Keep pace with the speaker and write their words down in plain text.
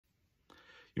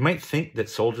You might think that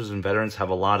soldiers and veterans have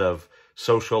a lot of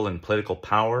social and political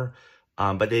power,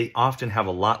 but they often have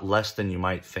a lot less than you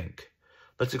might think.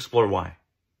 Let's explore why.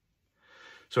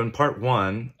 So in part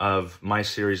one of my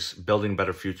series, Building a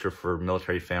Better Future for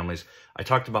Military Families, I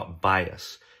talked about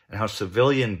bias and how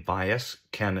civilian bias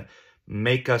can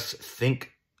make us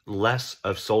think less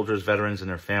of soldiers, veterans, and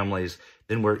their families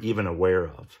than we're even aware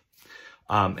of.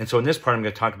 And so in this part, I'm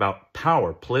going to talk about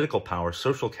power, political power,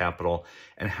 social capital,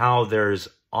 and how there's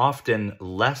often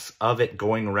less of it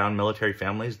going around military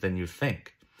families than you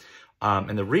think.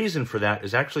 And the reason for that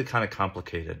is actually kind of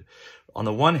complicated. On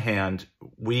the one hand,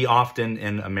 we often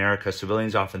in America,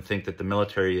 civilians often think that the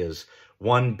military is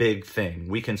one big thing.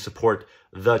 We can support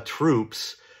the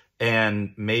troops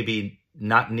and maybe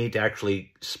not need to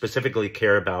actually specifically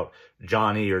care about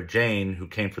Johnny or Jane who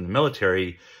came from the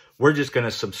military. We're just going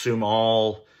to subsume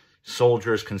all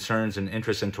soldiers' concerns and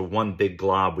interests into one big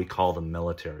glob we call the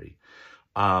military.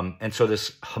 And so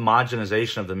this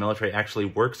homogenization of the military actually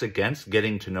works against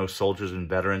getting to know soldiers and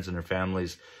veterans and their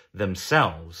families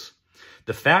themselves.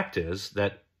 The fact is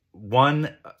that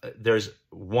there's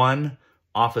one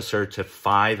officer to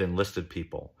 5 enlisted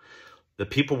people. The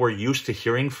people we're used to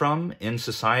hearing from in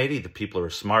society, the people who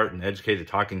are smart and educated,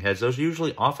 talking heads, those are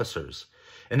usually officers.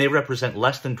 And they represent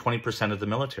less than 20% of the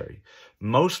military.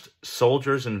 Most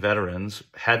soldiers and veterans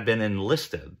had been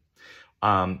enlisted.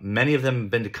 Many of them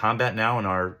have been to combat now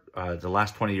in the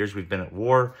last 20 years we've been at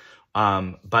war.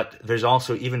 But there's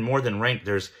also even more than rank.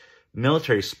 There's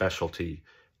military specialty,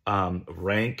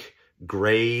 rank,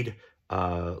 grade,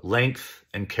 length,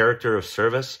 and character of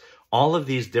service. All of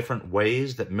these different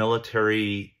ways that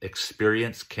military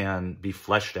experience can be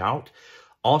fleshed out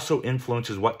also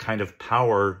influences what kind of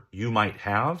power you might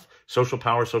have, social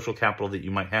power, social capital that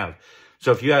you might have.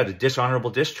 So if you had a dishonorable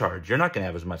discharge, you're not going to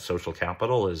have as much social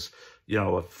capital as, a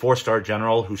 4-star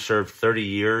general who served 30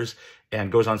 years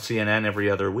and goes on CNN every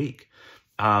other week.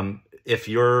 If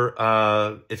you're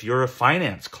a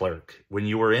finance clerk when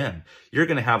you were in, you're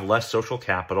going to have less social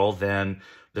capital than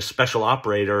the special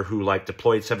operator who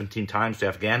deployed 17 times to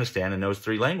Afghanistan and knows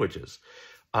 3 languages.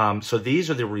 So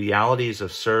these are the realities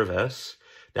of service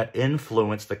that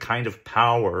influence the kind of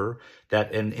power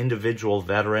that an individual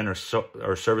veteran or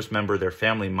service member of their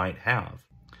family might have.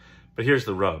 But here's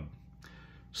the rub.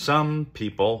 Some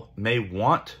people may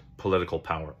want political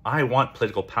power. I want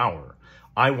political power.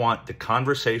 I want the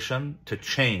conversation to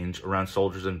change around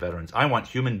soldiers and veterans. I want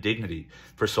human dignity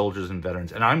for soldiers and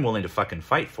veterans, and I'm willing to fucking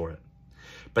fight for it.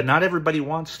 But not everybody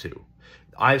wants to.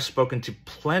 I've spoken to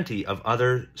plenty of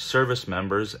other service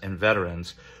members and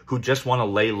veterans who just want to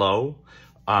lay low,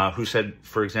 who said,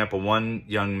 for example, one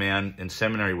young man in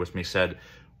seminary with me said,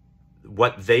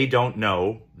 what they don't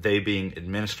know, they being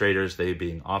administrators, they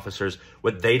being officers,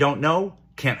 what they don't know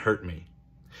can't hurt me.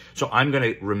 So I'm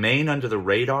going to remain under the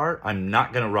radar. I'm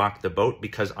not going to rock the boat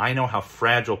because I know how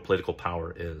fragile political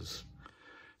power is.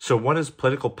 So what does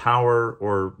political power,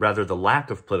 or rather the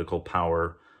lack of political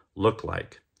power, look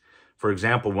like? For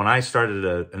example, when I started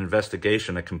an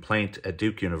investigation, a complaint at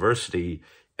Duke University,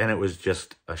 and it was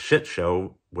just a shit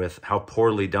show with how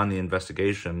poorly done the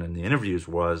investigation and the interviews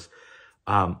was,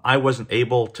 I wasn't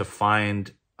able to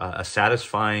find a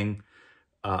satisfying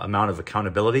amount of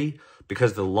accountability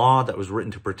because the law that was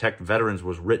written to protect veterans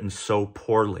was written so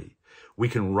poorly. We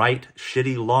can write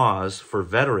shitty laws for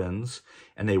veterans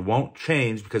and they won't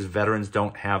change because veterans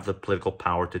don't have the political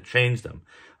power to change them.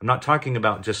 I'm not talking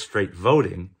about just straight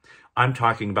voting. I'm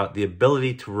talking about the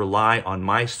ability to rely on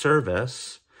my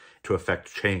service to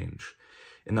affect change.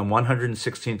 In the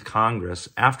 116th Congress,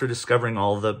 after discovering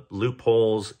all the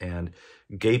loopholes and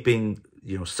gaping,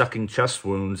 sucking chest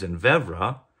wounds in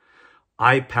VEVRA,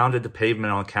 I pounded the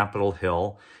pavement on Capitol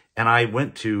Hill and I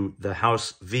went to the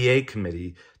House VA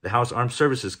Committee, the House Armed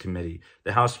Services Committee,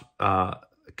 the House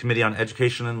Committee on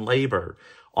Education and Labor,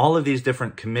 all of these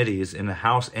different committees in the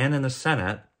House and in the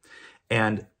Senate,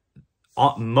 and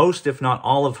most, if not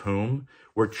all of whom,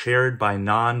 were chaired by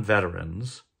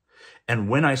non-veterans. And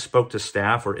when I spoke to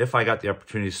staff, or if I got the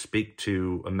opportunity to speak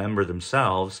to a member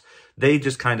themselves, they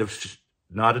just kind of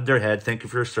nodded their head, thank you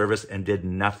for your service, and did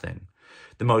nothing.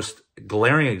 The most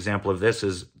glaring example of this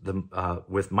is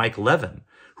with Mike Levin,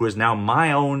 who is now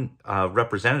my own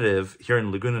representative here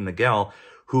in Laguna Niguel,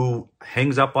 who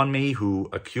hangs up on me, who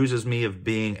accuses me of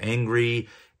being angry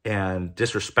and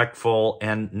disrespectful,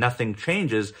 and nothing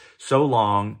changes so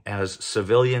long as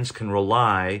civilians can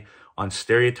rely on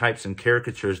stereotypes and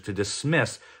caricatures to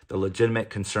dismiss the legitimate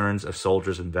concerns of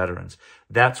soldiers and veterans.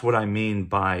 That's what I mean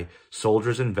by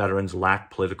soldiers and veterans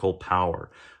lack political power.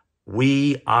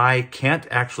 I can't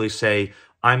actually say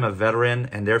I'm a veteran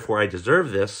and therefore I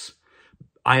deserve this.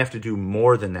 I have to do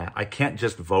more than that. I can't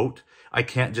just vote. I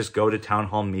can't just go to town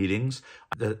hall meetings.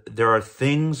 There are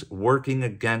things working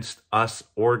against us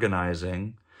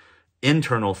organizing,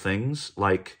 internal things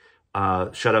like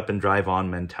shut up and drive on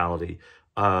mentality,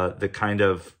 the kind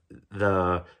of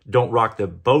the don't rock the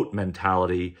boat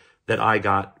mentality that I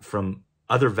got from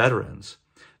other veterans.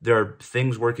 There are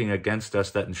things working against us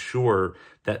that ensure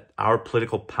that our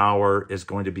political power is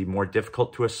going to be more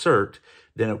difficult to assert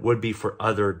than it would be for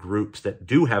other groups that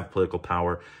do have political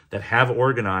power, that have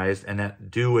organized, and that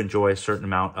do enjoy a certain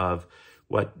amount of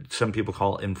what some people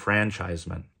call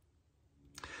enfranchisement.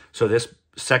 So this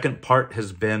second part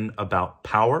has been about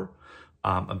power,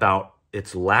 about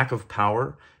its lack of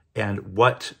power, and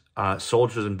what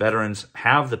soldiers and veterans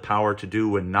have the power to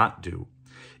do and not do.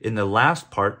 In the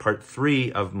last part, part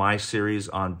 3 of my series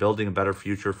on building a better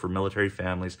future for military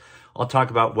families, I'll talk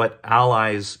about what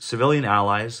allies, civilian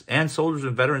allies, and soldiers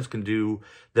and veterans can do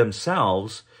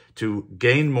themselves to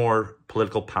gain more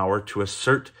political power, to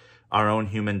assert our own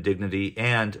human dignity,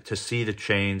 and to see the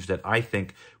change that I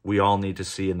think we all need to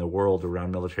see in the world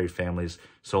around military families,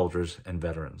 soldiers, and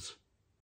veterans.